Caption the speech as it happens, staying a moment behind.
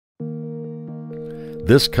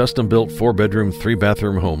This custom-built 4-bedroom,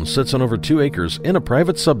 3-bathroom home sits on over 2 acres in a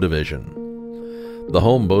private subdivision. The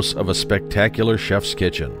home boasts of a spectacular chef's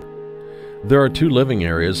kitchen. There are 2 living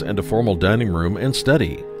areas and a formal dining room and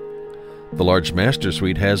study. The large master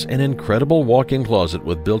suite has an incredible walk-in closet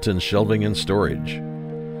with built-in shelving and storage.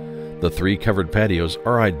 The 3 covered patios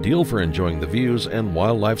are ideal for enjoying the views and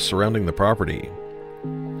wildlife surrounding the property.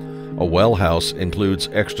 A well house includes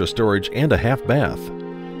extra storage and a half bath.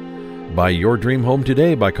 Buy your dream home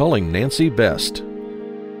today by calling Nancy Best.